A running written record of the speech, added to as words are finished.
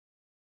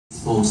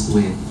exposed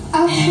with?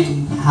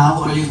 And how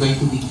are you going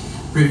to be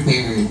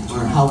prepared,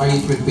 or how are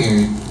you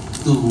prepared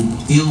to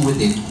deal with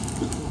it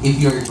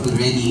if you're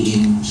already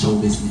in show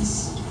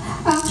business?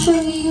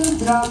 Actually, yung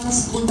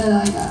dramas po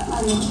talaga,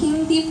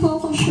 hindi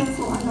po ako sure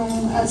kung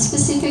anong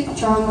specific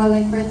drama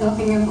like we're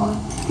talking about.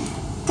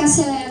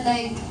 Kasi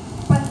like,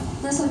 pag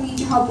nasa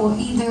media ka po,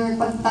 either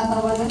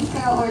pagtatawanan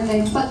ka or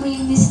like, pag may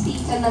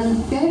mistake ka na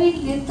very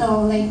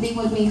little, like they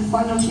would make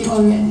fun of you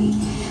already.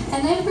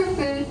 And I'm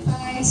prepared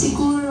by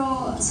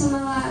siguro sa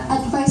mga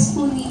advice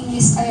po ni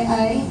Miss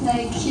Ai,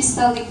 like she's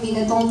telling me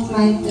na don't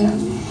mind them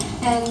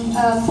and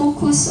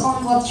focus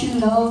on what you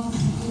love.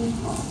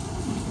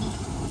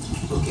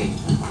 Okay.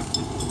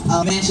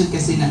 Mention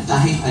kasi na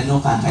kahit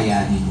ano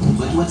kakayanin mo,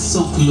 but what's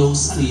so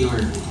close to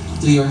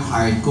your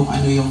heart, kung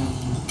ano yung,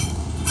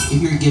 if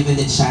you're given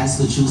the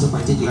chance to choose a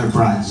particular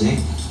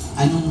project,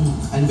 ano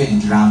ba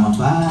yung drama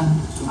ba?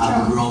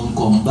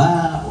 Rom-com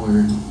ba?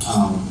 Or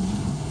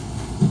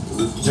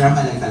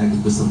drama lang talaga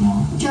gusto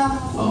mo? Drama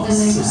po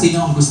talaga. So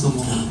sino ang gusto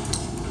mo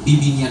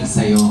bibinyag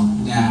sa'yo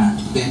na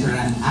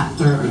veteran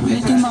actor or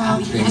veteran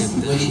actress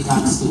when it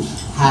comes to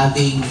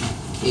having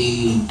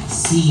a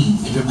scene,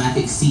 a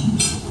dramatic scene?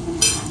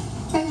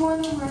 I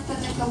want to work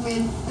talaga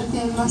with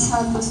Vilma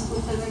Santos po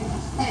talaga.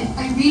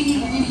 I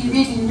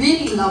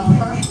really love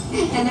her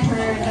and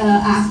her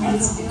acting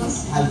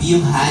skills. Have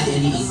you had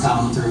any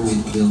encounter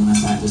with Vilma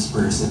Santos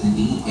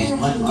personally? And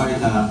what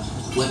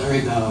are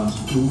the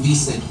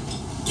movies that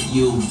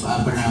you've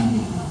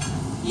parang,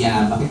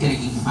 bakit ka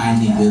naging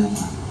fan ni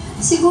Vilma?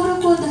 Siguro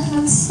po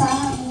dahil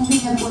sa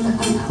movie na po na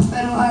anak,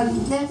 pero I've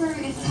never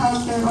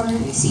encountered or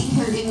seen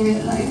her in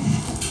real life.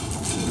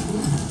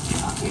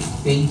 Okay,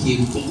 thank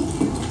you. Thank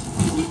you.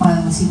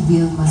 Paano si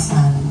Vilma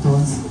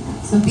Santos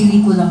sa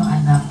pelikulang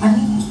Anak,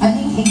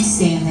 anong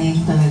eksena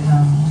yung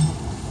talagang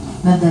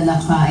nadala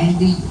ka?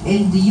 And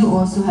do you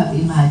also have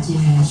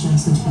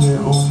imaginations of your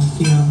own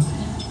film?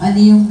 Ano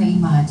yung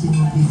na-imagine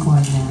mo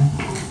before na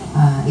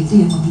ito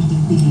yung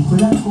magiging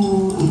pelikula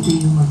ko, ito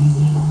yung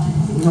magiging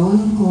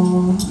role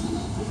ko?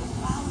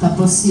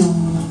 Tapos yung,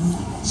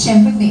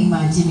 syempre may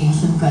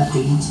imagination ka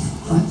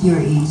at your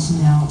age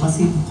now,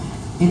 kasi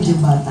medyo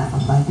bata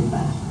ka pa,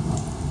 diba?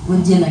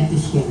 Would you like to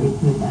share it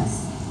with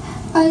us?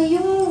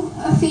 Yung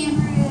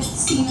favorite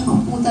scene ko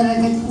po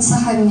talaga dun sa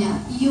kanya,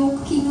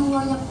 yung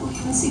kinuha niya po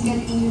yung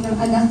sigarilyo ng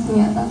anak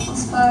niya,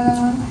 tapos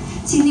parang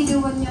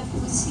sinigawan niya po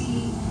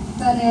si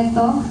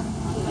Barreto.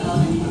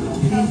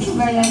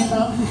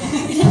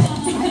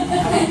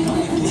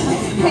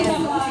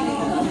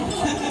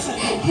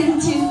 And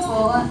yun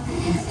po.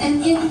 And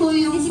yun po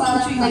yung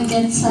parang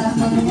nag-get sa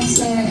akin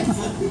kasi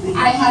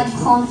I had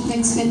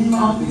conflicts with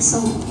mom, so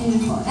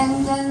yun po.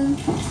 And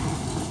then,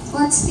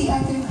 what's the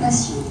other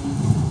question?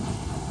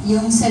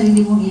 Yung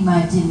sarili mong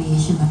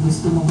imagination na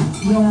gusto mo,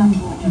 yung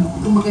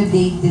kumbaga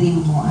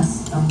daydream mo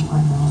as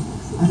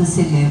as a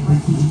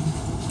celebrity,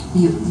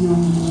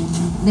 yung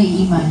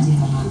nai-imagine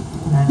mo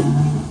na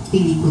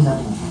pelikula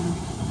mo.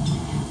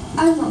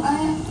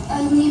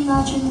 I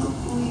imagine ko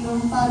po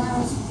yung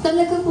parang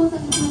talaga po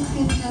talagang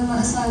kaya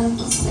maasahan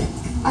po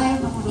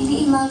like,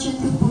 ini-imagine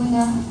ko po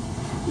na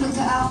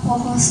nag-a-act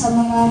ako sa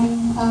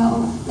maraming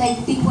tao,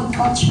 like they would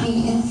watch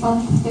me in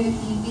front of their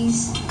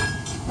TVs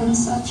and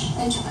such.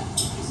 And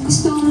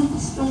gusto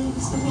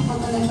ko po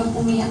talaga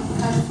pumiyak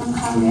kahit ng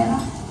camera.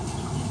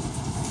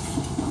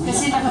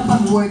 Kasi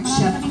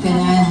nakapag-workshop ka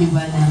na, di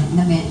ba,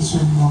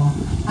 na-mention mo.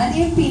 Ano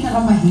yung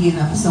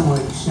pinakamahirap sa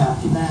workshop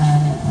na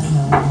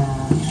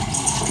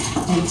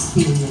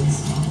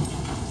experience mo?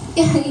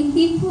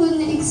 Hindi po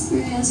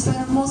na-experience,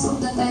 pero most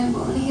of the time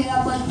po,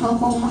 nahihirapan po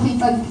akong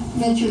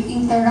medyo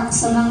interact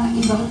sa mga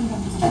ibang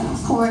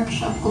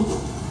workshop ko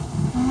po.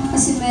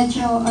 Kasi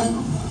medyo,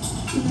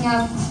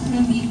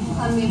 hindi po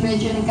kami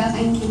medyo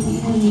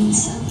nagkakaintindihan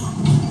minsan.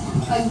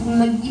 Pag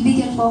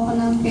mag-ibigyan po ako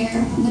ng pair,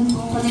 doon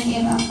po ako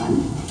nahihirapan.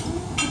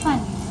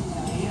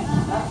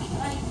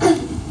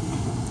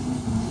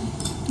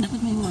 Dapat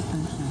may water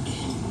siya.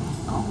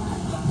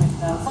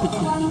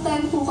 One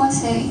time po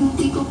kasi,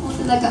 hindi ko po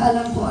talaga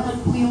alam po ano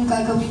po yung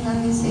gagawin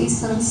namin sa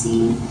isang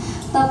scene.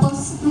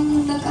 Tapos,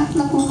 nung nag-act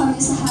na po kami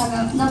sa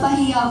harap,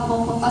 napahiya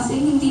po ko kasi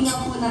hindi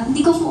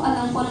ko po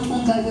alam kung ano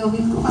pong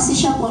gagawin ko. Kasi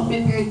siya po,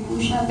 prepared po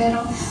siya,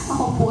 pero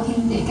ako po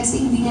hindi.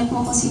 Kasi hindi niya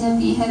po ako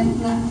sinabihan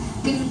na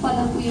ganun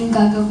pala po yung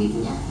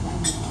gagawin niya.